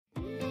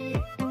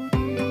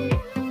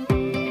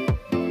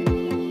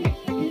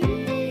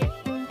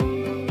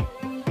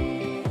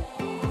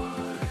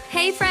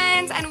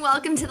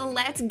welcome to the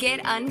Let's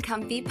Get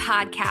Uncomfy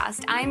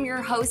podcast. I'm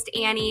your host,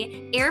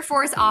 Annie, Air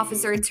Force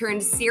officer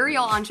turned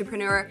serial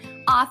entrepreneur,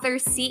 author,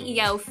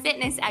 CEO,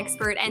 fitness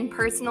expert, and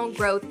personal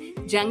growth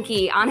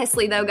junkie.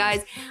 Honestly, though,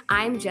 guys,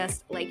 I'm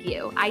just like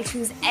you. I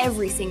choose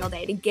every single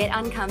day to get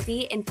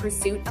uncomfy in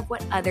pursuit of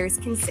what others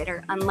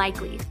consider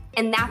unlikely.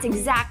 And that's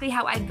exactly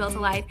how I've built a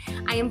life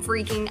I am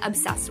freaking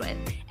obsessed with.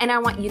 And I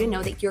want you to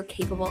know that you're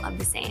capable of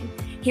the same.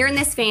 Here in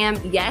this fam,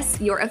 yes,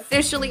 you're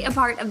officially a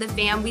part of the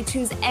fam. We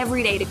choose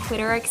every day to quit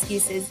our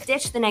excuses,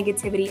 ditch the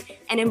negativity,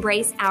 and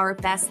embrace our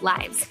best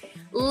lives.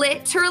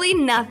 Literally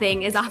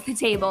nothing is off the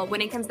table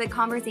when it comes to the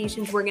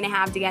conversations we're going to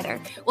have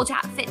together. We'll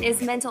chat fitness,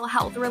 mental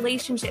health,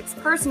 relationships,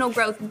 personal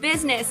growth,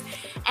 business,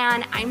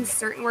 and I'm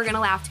certain we're going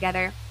to laugh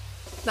together.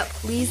 But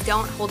please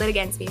don't hold it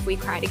against me if we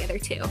cry together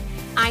too.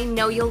 I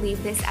know you'll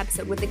leave this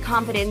episode with the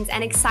confidence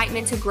and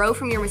excitement to grow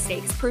from your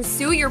mistakes,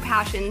 pursue your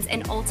passions,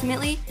 and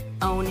ultimately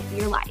own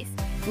your life.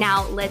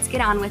 Now let's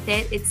get on with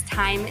it. It's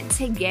time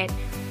to get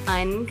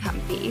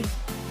uncomfy.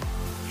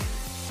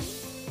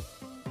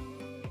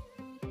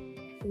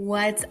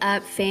 What's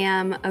up,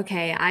 fam?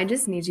 Okay, I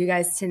just need you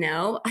guys to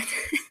know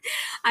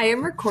I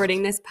am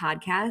recording this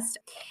podcast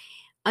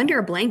under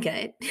a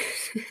blanket.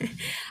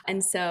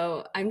 And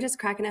so I'm just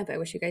cracking up. I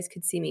wish you guys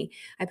could see me.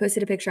 I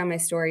posted a picture on my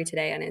story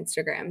today on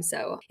Instagram.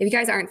 So if you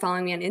guys aren't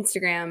following me on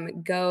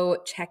Instagram, go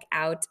check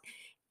out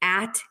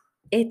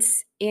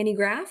It's Annie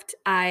Graft.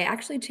 I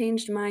actually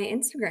changed my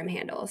Instagram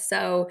handle.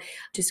 So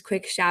just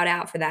quick shout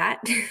out for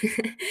that.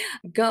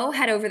 Go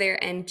head over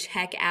there and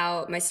check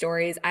out my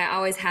stories. I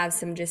always have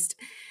some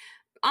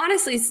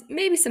honestly,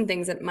 maybe some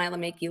things that might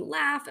make you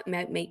laugh,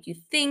 might make you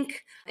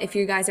think. If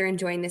you guys are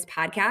enjoying this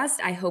podcast,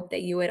 I hope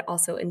that you would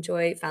also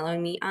enjoy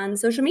following me on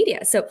social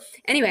media. So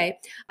anyway,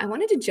 I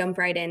wanted to jump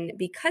right in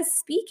because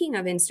speaking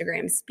of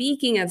Instagram,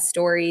 speaking of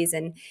stories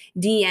and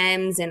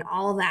DMs and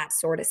all that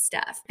sort of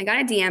stuff, I got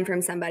a DM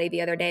from somebody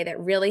the other day that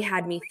really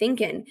had me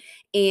thinking.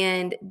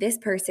 And this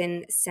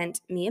person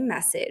sent me a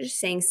message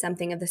saying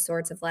something of the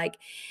sorts of like,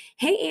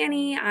 hey,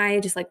 Annie,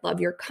 I just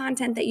love your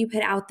content that you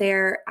put out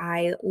there.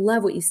 I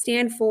love what you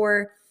stand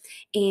for.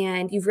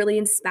 And you've really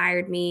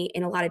inspired me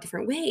in a lot of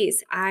different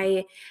ways.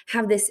 I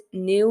have this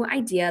new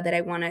idea that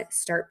I want to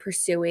start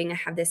pursuing. I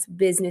have this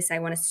business I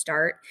want to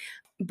start,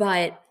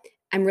 but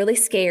I'm really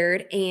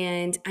scared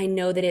and I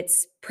know that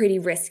it's pretty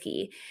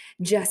risky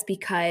just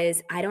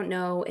because I don't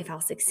know if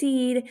I'll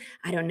succeed.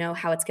 I don't know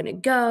how it's going to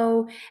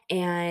go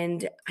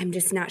and I'm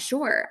just not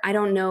sure. I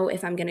don't know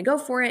if I'm going to go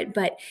for it,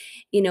 but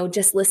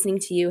just listening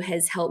to you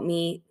has helped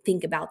me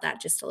think about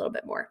that just a little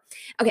bit more.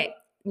 Okay,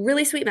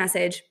 really sweet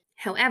message.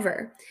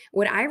 However,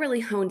 what I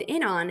really honed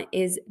in on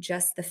is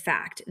just the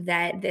fact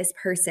that this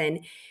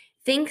person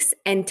thinks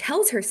and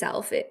tells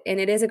herself, and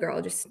it is a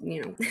girl, just,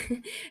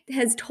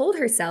 has told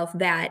herself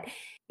that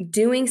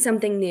doing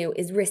something new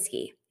is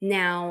risky.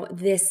 Now,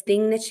 this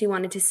thing that she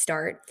wanted to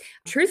start,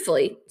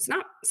 truthfully, it's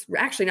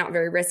actually not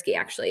very risky,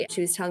 actually.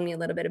 She was telling me a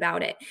little bit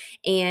about it.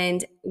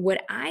 And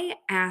what I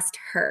asked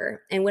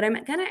her, and what I'm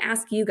going to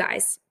ask you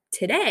guys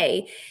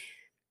today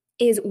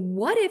is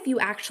what if you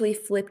actually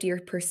flipped your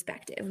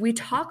perspective? We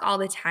talk all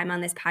the time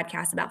on this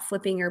podcast about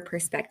flipping your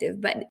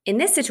perspective, but in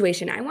this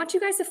situation, I want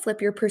you guys to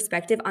flip your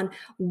perspective on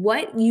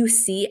what you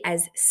see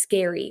as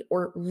scary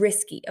or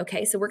risky,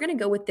 okay? So we're gonna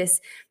go with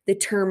the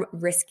term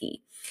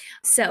risky.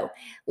 So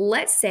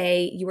let's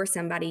say you are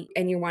somebody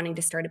and you're wanting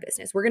to start a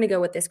business. We're gonna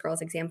go with this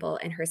girl's example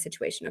and her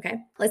situation, okay?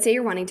 Let's say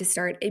you're wanting to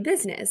start a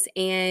business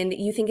and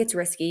you think it's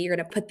risky. You're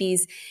gonna put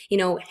these,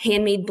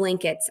 handmade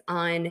blankets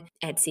on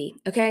Etsy,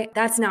 okay?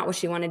 That's not what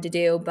she wanted to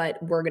do,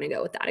 but we're going to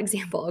go with that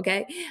example,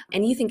 okay?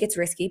 And you think it's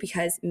risky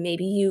because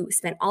maybe you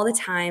spent all the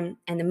time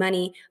and the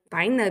money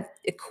buying the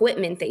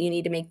equipment that you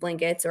need to make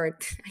blankets, or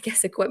I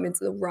guess equipment's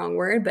the wrong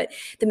word, but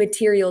the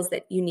materials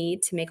that you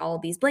need to make all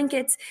of these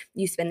blankets.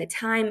 You spend the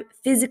time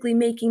physically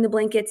making the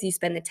blankets. You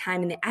spend the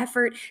time and the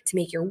effort to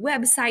make your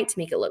website, to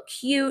make it look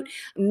cute.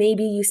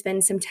 Maybe you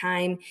spend some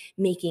time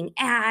making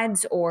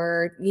ads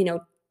or,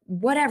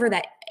 whatever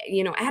that,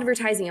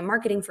 advertising and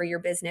marketing for your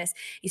business.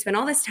 You spend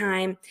all this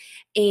time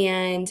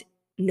and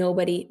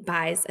nobody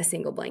buys a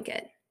single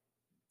blanket,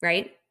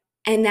 right?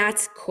 And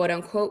that's quote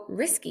unquote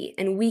risky.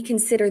 And we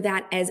consider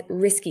that as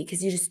risky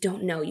because you just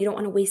don't know. You don't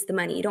want to waste the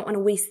money. You don't want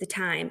to waste the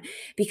time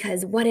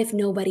because what if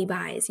nobody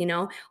buys,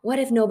 What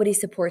if nobody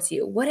supports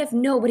you? What if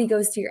nobody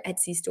goes to your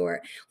Etsy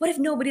store? What if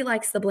nobody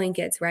likes the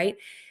blankets, right?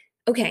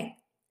 Okay.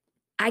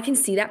 I can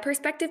see that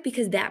perspective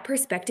because that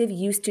perspective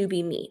used to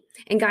be me.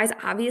 And guys,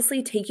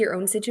 obviously take your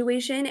own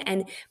situation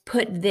and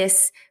put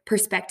this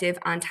perspective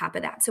on top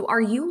of that. So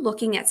are you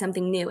looking at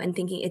something new and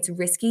thinking it's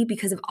risky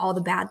because of all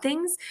the bad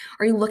things?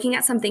 Are you looking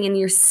at something and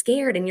you're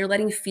scared and you're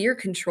letting fear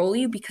control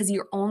you because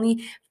you're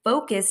only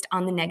focused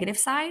on the negative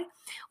side?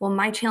 Well,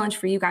 my challenge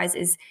for you guys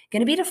is going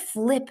to be to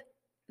flip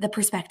the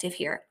perspective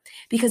here.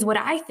 Because what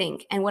I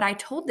think and what I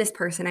told this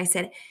person, I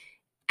said,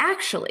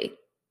 actually,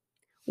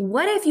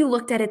 What if you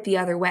looked at it the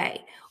other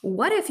way?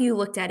 What if you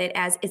looked at it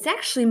as it's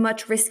actually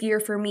much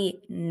riskier for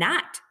me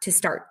not to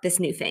start this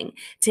new thing,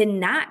 to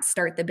not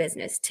start the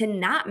business, to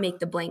not make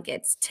the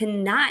blankets, to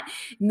not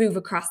move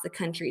across the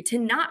country, to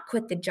not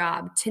quit the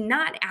job, to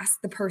not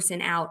ask the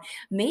person out?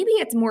 Maybe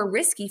it's more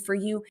risky for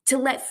you to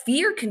let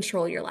fear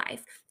control your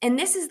life. And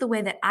this is the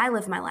way that I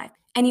live my life.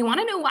 And you want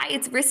to know why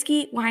it's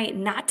risky, why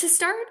not to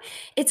start?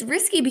 It's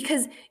risky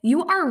because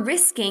you are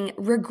risking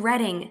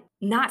regretting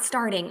not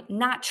starting,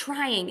 not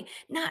trying,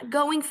 not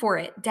going for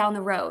it down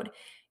the road.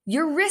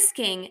 You're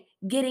risking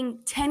getting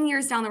 10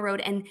 years down the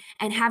road and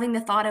having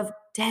the thought of,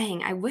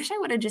 dang, I wish I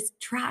would have just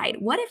tried.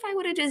 What if I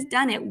would have just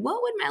done it?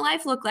 What would my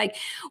life look like?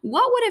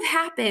 What would have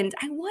happened?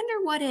 I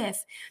wonder what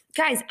if.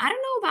 Guys, I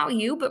don't know about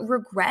you, but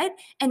regret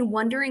and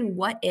wondering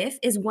what if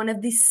is one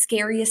of the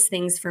scariest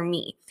things for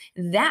me.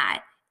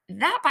 That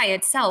by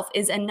itself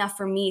is enough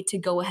for me to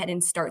go ahead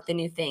and start the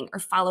new thing or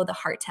follow the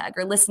heart tug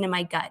or listen to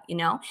my gut, you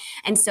know?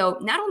 And so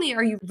not only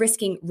are you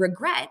risking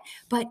regret,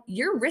 but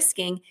you're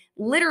risking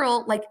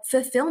literal like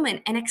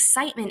fulfillment and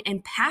excitement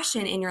and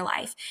passion in your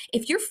life.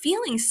 If you're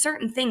feeling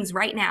certain things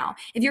right now,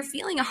 if you're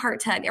feeling a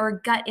heart tug or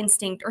a gut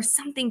instinct or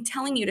something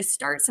telling you to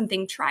start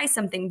something, try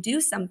something,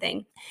 do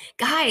something,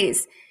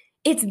 guys,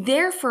 it's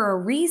there for a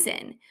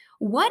reason.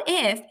 What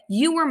if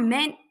you were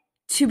meant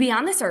to be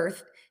on this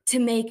earth to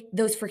make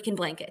those freaking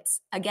blankets?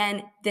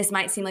 Again, this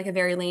might seem like a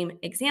very lame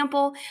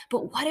example,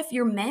 but what if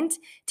you're meant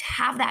to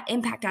have that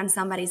impact on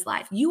somebody's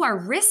life? You are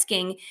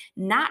risking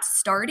not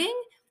starting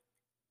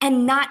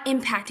and not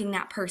impacting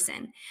that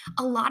person.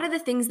 A lot of the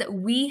things that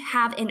we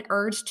have an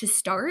urge to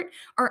start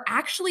are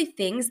actually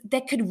things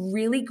that could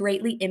really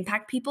greatly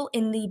impact people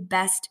in the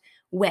best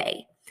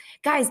way.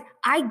 Guys,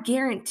 I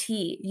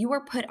guarantee you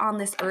are put on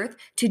this earth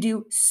to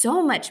do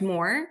so much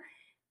more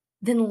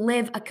than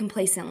live a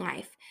complacent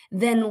life,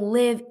 than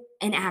live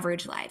an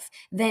average life,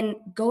 then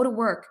go to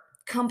work,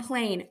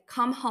 complain,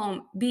 come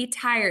home, be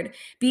tired,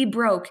 be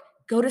broke,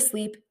 go to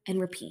sleep, and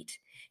repeat.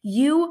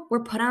 You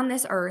were put on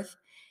this earth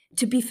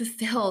to be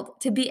fulfilled,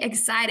 to be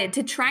excited,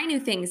 to try new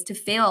things, to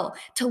fail,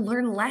 to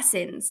learn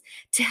lessons,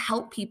 to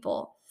help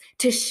people,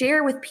 to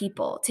share with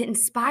people, to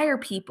inspire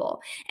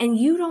people. And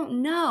you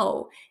don't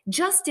know,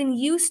 just in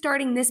you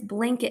starting this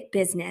blanket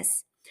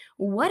business,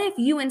 what if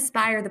you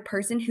inspire the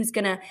person who's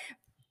going to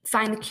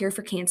find the cure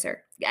for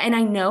cancer? And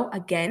I know,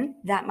 again,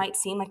 that might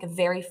seem like a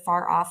very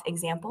far off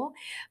example,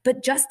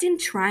 but just in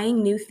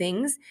trying new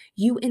things,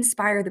 you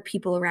inspire the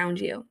people around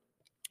you.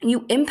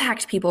 You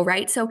impact people,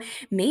 right? So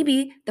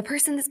maybe the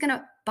person that's going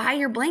to buy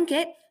your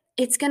blanket,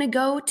 it's going to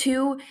go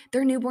to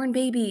their newborn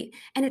baby,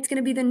 and it's going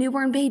to be the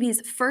newborn baby's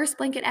first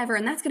blanket ever.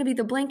 And that's going to be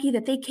the blankie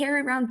that they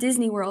carry around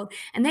Disney World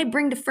and they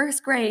bring to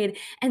first grade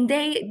and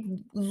they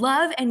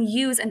love and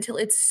use until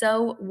it's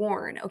so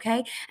worn.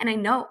 Okay. And I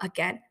know,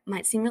 again,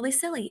 might seem really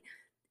silly,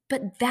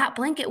 but that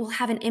blanket will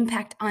have an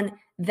impact on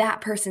that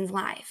person's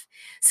life.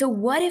 So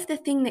what if the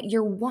thing that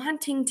you're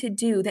wanting to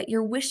do, that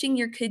you're wishing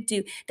you could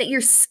do, that you're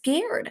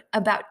scared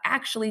about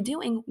actually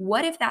doing,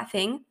 what if that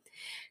thing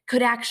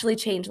could actually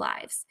change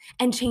lives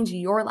and change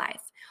your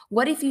life?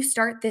 What if you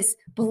start this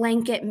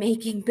blanket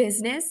making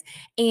business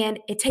and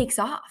it takes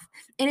off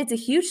and it's a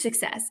huge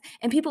success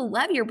and people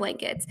love your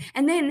blankets,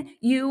 and then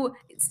you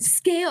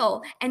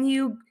scale and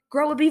you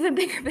grow an even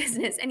bigger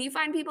business and you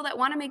find people that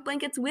want to make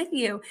blankets with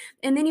you,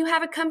 and then you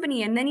have a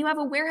company, and then you have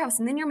a warehouse,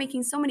 and then you're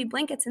making so many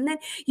blankets, and then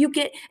you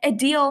get a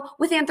deal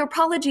with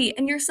Anthropologie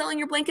and you're selling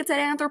your blankets at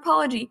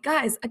Anthropologie.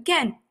 Guys,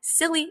 again,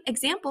 silly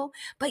example,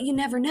 but you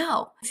never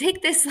know.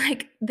 Take this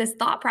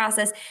thought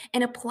process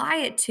and apply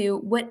it to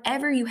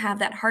whatever you have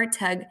that heart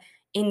tug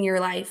in your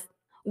life,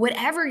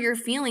 whatever you're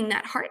feeling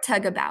that heart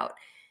tug about.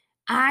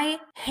 I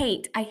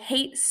hate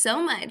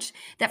so much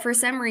that for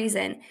some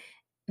reason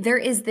there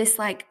is this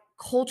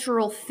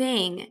cultural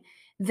thing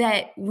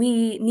that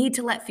we need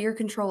to let fear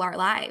control our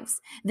lives,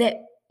 that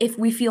if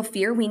we feel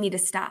fear, we need to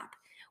stop.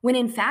 When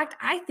in fact,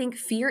 I think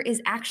fear is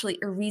actually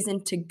a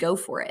reason to go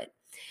for it.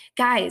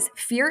 Guys,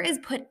 fear is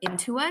put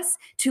into us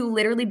to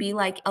literally be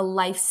like a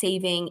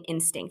life-saving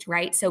instinct,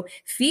 right? So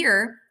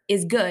fear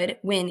is good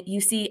when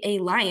you see a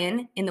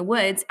lion in the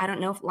woods. I don't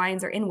know if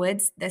lions are in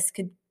woods. This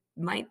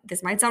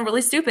might sound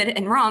really stupid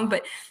and wrong,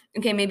 but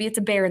okay, maybe it's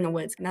a bear in the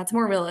woods, and that's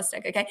more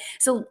realistic, okay?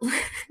 So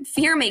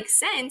fear makes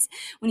sense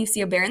when you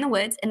see a bear in the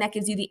woods, and that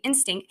gives you the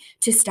instinct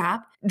to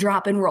stop,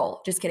 drop, and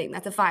roll. Just kidding,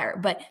 that's a fire.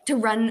 But to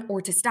run or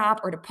to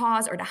stop or to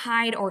pause or to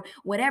hide or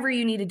whatever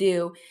you need to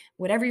do,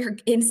 whatever your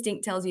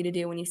instinct tells you to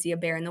do when you see a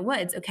bear in the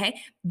woods,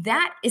 okay?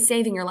 That is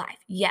saving your life.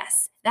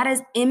 Yes, that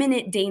is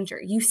imminent danger.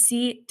 You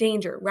see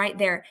danger right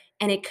there,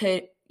 and it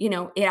could,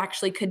 it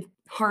actually could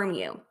harm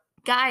you.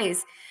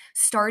 Guys,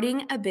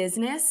 starting a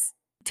business,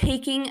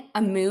 taking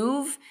a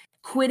move,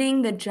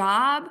 quitting the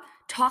job,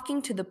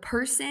 talking to the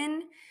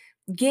person,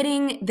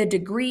 getting the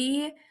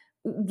degree,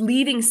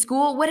 leaving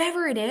school,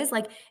 whatever it is,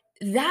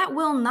 that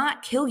will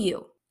not kill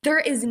you. There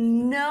is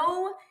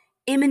no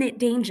imminent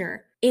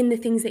danger in the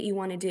things that you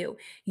want to do.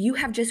 You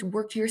have just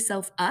worked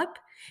yourself up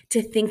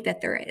to think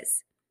that there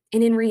is.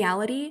 And in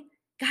reality,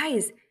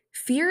 guys,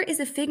 Fear is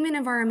a figment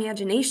of our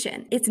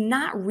imagination. It's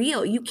not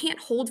real. You can't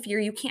hold fear.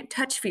 You can't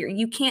touch fear.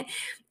 You can't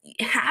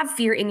have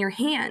fear in your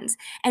hands.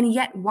 And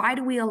yet, why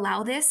do we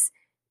allow this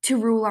to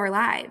rule our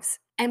lives?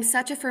 I'm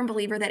such a firm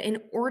believer that in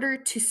order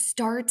to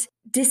start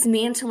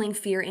dismantling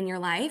fear in your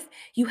life,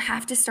 you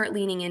have to start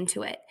leaning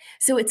into it.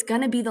 So it's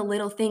going to be the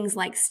little things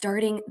like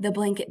starting the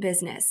blanket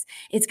business.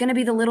 It's going to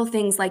be the little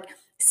things like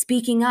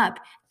speaking up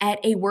at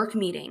a work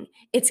meeting.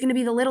 It's going to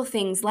be the little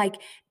things like,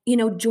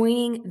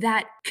 joining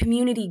that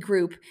community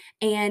group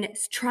and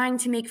trying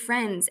to make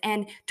friends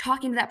and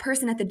talking to that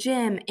person at the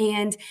gym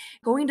and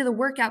going to the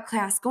workout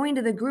class, going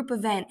to the group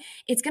event.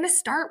 It's going to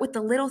start with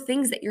the little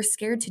things that you're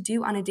scared to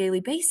do on a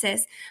daily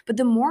basis. But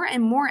the more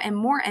and more and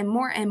more and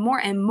more and more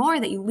and more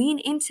that you lean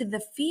into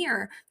the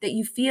fear that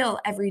you feel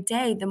every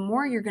day, the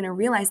more you're going to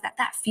realize that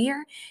that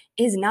fear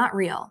is not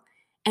real.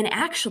 And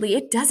actually,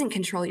 it doesn't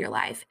control your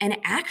life. And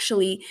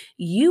actually,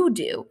 you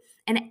do.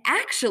 And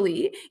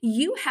actually,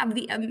 you have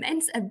the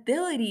immense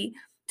ability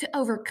to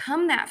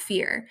overcome that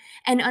fear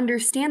and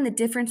understand the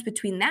difference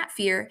between that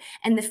fear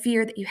and the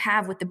fear that you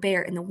have with the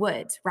bear in the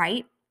woods,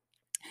 right?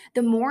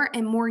 The more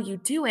and more you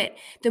do it,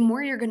 the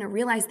more you're going to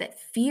realize that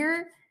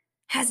fear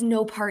has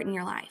no part in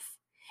your life.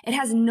 It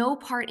has no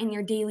part in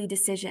your daily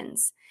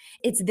decisions.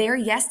 It's there,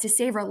 yes, to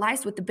save our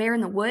lives with the bear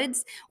in the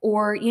woods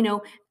or,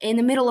 in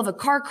the middle of a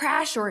car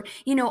crash or,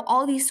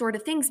 all these sort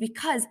of things,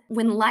 because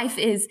when life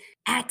is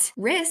at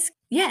risk,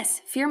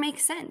 yes, fear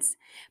makes sense.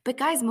 But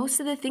guys, most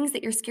of the things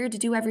that you're scared to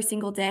do every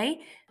single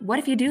day, what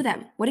if you do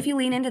them? What if you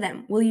lean into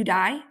them? Will you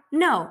die?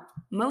 No,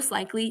 most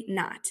likely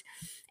not.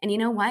 And you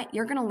know what?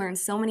 You're going to learn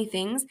so many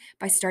things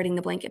by starting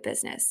the blanket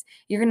business.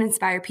 You're going to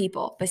inspire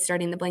people by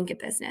starting the blanket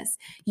business.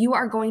 You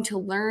are going to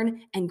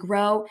learn and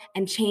grow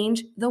and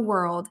change the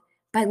world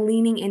by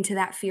leaning into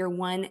that fear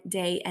one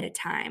day at a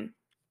time.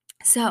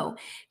 So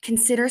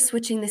consider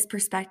switching this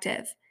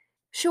perspective.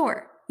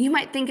 Sure, you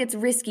might think it's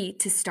risky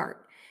to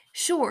start.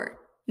 Sure,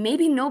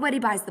 maybe nobody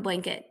buys the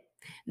blanket.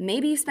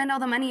 Maybe you spend all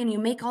the money and you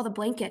make all the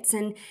blankets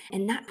and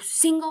not a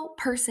single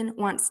person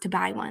wants to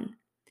buy one.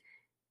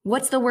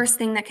 What's the worst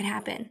thing that could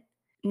happen?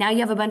 Now you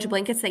have a bunch of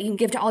blankets that you can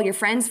give to all your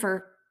friends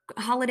for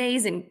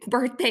holidays and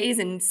birthdays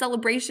and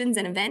celebrations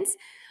and events.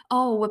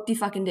 Oh,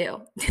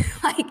 whoop-de-fucking-do.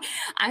 Like,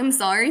 I'm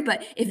sorry,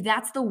 but if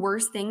that's the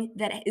worst thing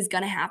that is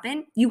going to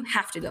happen, you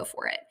have to go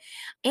for it.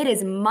 It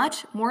is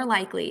much more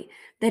likely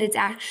that it's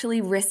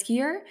actually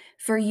riskier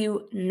for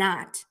you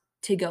not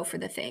to go for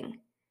the thing.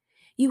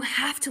 You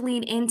have to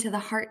lean into the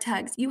heart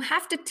tugs. You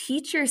have to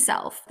teach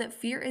yourself that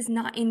fear is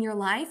not in your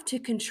life to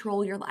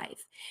control your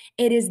life.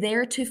 It is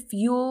there to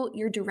fuel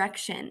your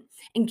direction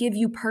and give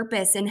you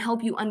purpose and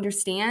help you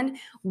understand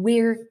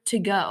where to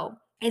go.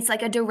 It's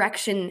like a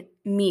direction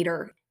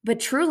meter. But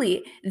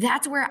truly,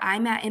 that's where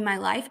I'm at in my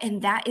life.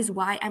 And that is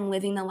why I'm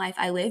living the life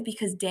I live,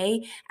 because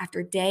day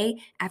after day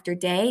after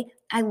day,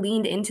 I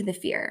leaned into the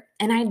fear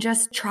and I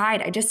just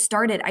tried. I just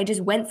started. I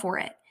just went for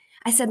it.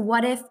 I said,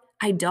 what if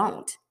I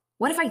don't?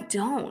 What if I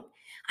don't?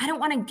 I don't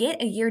want to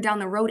get a year down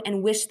the road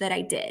and wish that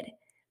I did.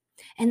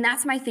 And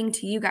that's my thing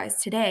to you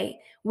guys today.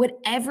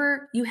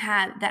 Whatever you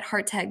have that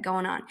heart tag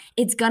going on,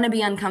 it's going to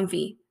be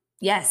uncomfy.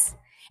 Yes,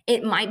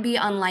 it might be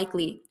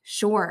unlikely.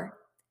 Sure.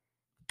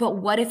 But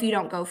what if you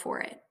don't go for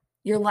it?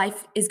 Your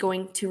life is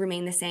going to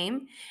remain the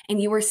same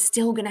and you are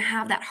still going to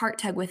have that heart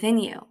tug within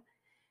you.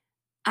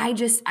 I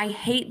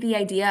hate the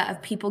idea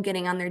of people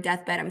getting on their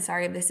deathbed. I'm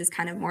sorry if this is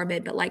kind of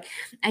morbid, but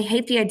I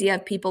hate the idea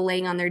of people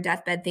laying on their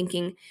deathbed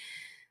thinking,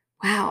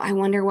 wow, I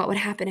wonder what would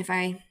happen if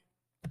I,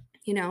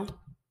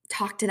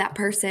 talked to that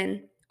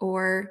person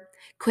or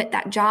quit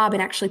that job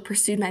and actually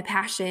pursued my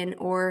passion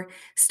or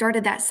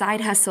started that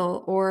side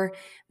hustle or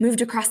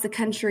moved across the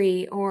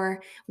country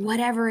or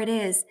whatever it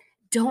is.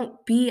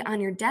 Don't be on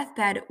your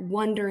deathbed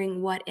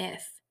wondering what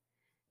if.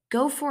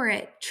 Go for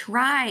it.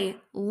 Try.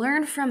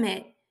 Learn from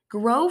it.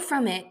 Grow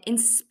from it.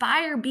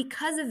 Inspire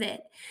because of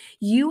it.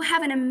 You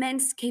have an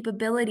immense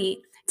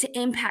capability to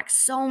impact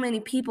so many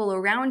people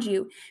around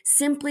you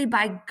simply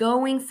by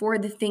going for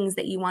the things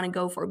that you want to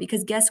go for.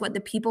 Because guess what?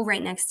 The people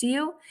right next to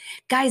you,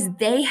 guys,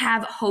 they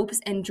have hopes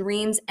and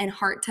dreams and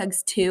heart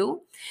tugs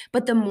too.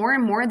 But the more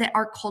and more that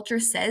our culture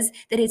says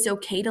that it's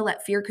okay to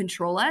let fear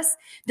control us,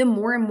 the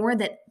more and more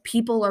that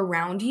people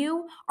around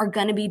you are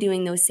going to be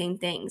doing those same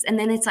things. And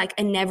then it's like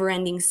a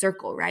never-ending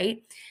circle,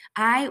 right?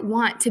 I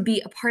want to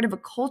be a part of a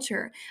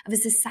culture, of a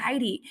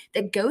society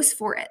that goes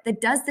for it, that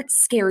does the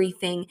scary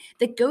thing,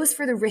 that goes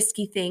for the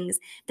risky things,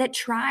 that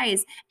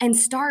tries and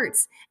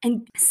starts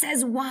and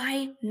says,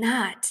 why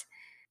not?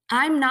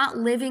 I'm not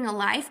living a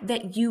life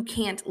that you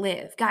can't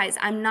live. Guys,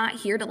 I'm not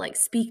here to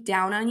speak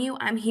down on you.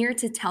 I'm here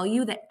to tell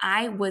you that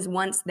I was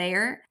once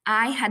there.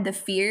 I had the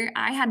fear.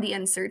 I had the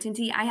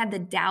uncertainty. I had the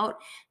doubt.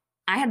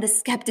 I had the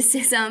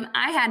skepticism.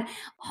 I had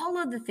all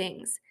of the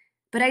things,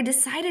 but I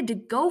decided to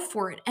go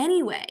for it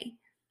anyway.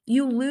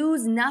 You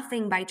lose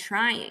nothing by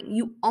trying.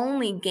 You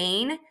only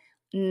gain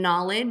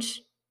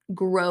knowledge,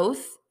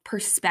 growth,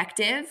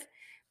 perspective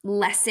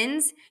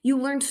lessons, you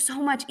learned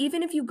so much.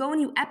 Even if you go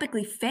and you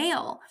epically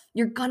fail,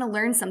 you're gonna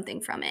learn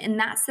something from it. And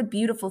that's the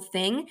beautiful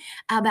thing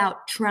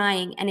about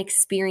trying and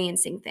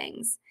experiencing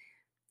things.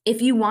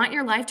 If you want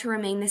your life to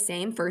remain the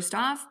same, first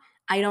off,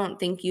 I don't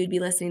think you'd be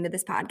listening to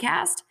this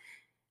podcast.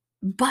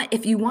 But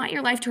if you want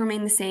your life to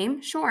remain the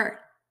same, sure,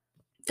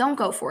 don't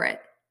go for it.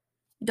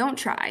 Don't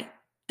try.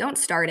 Don't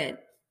start it.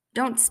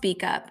 Don't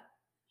speak up.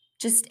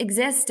 Just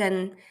exist.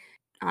 And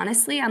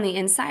honestly, on the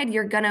inside,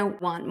 you're going to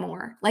want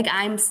more. Like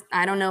I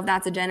don't know if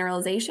that's a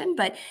generalization,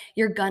 but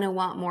you're going to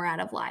want more out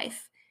of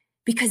life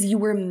because you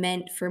were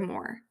meant for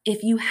more.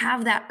 If you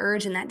have that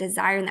urge and that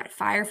desire and that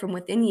fire from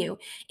within you,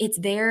 it's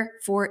there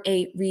for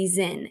a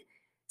reason.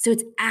 So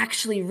it's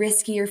actually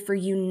riskier for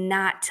you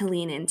not to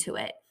lean into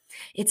it.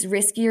 It's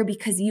riskier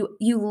because you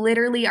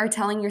literally are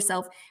telling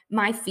yourself,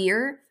 my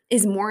fear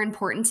is more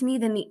important to me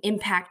than the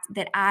impact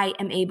that I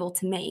am able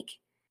to make.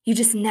 You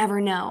just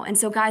never know. And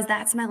so guys,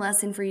 that's my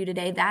lesson for you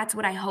today. That's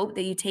what I hope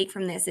that you take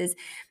from this is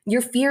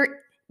your fear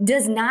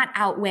does not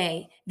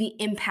outweigh the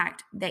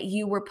impact that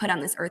you were put on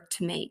this earth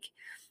to make.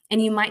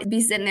 And you might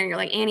be sitting there, you're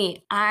like,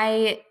 Annie,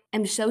 I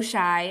am so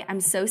shy. I'm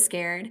so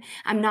scared.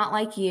 I'm not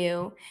like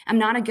you. I'm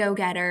not a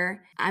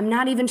go-getter. I'm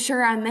not even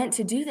sure I'm meant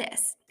to do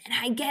this. And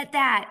I get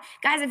that.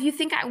 Guys, if you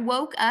think I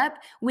woke up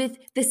with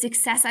the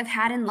success I've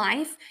had in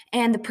life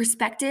and the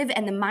perspective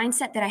and the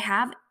mindset that I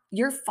have,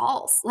 you're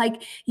false.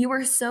 Like, you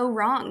are so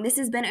wrong. This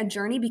has been a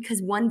journey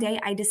because one day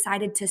I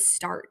decided to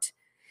start.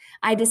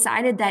 I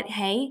decided that,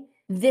 hey,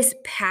 this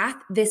path,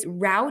 this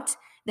route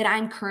that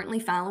I'm currently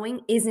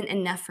following isn't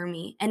enough for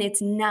me. And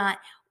it's not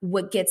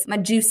what gets my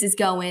juices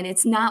going.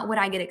 It's not what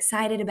I get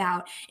excited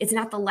about. It's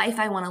not the life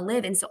I want to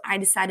live. And so I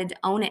decided to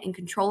own it and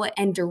control it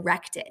and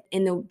direct it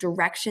in the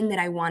direction that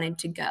I wanted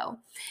to go.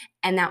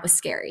 And that was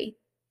scary.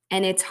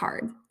 And it's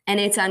hard.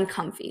 And it's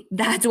uncomfy.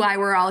 That's why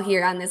we're all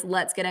here on this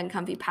Let's Get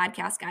Uncomfy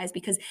podcast, guys,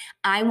 because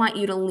I want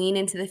you to lean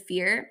into the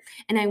fear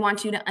and I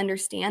want you to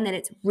understand that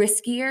it's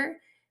riskier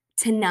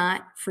to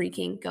not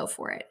freaking go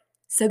for it.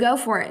 So go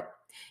for it.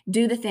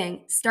 Do the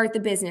thing. Start the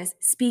business.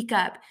 Speak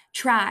up.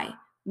 Try.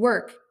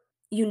 Work.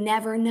 You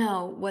never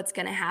know what's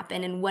going to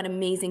happen and what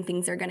amazing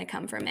things are going to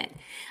come from it.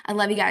 I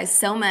love you guys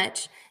so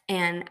much.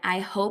 And I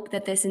hope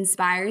that this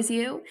inspires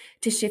you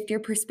to shift your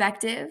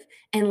perspective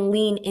and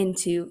lean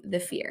into the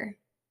fear.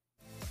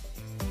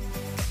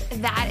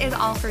 That is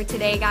all for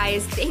today,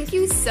 guys. Thank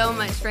you so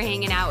much for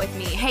hanging out with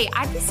me. Hey,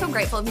 I'd be so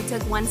grateful if you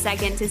took 1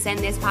 second to send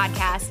this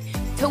podcast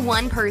to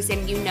one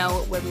person you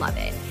know would love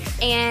it.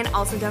 And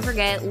also don't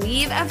forget,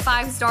 leave a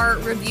 5-star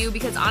review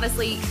because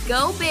honestly,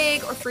 go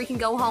big or freaking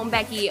go home,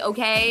 Becky,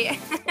 okay?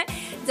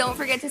 Don't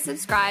forget to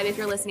subscribe if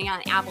you're listening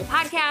on Apple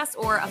Podcasts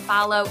or a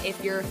follow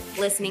if you're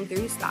listening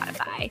through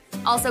Spotify.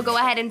 Also, go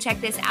ahead and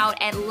check this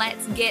out at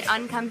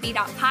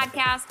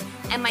letsgetuncomfy.podcast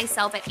and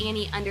myself at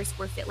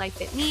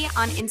Annie_FitLifeFitMe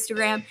on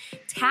Instagram.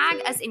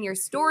 Tag us in your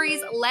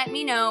stories. Let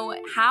me know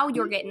how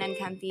you're getting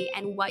uncomfy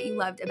and what you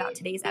loved about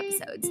today's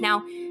episodes.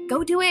 Now,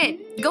 go do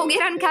it. Go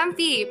get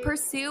uncomfy.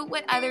 Pursue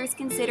what others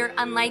consider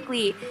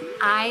unlikely.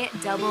 I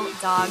double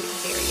dog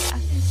dare ya.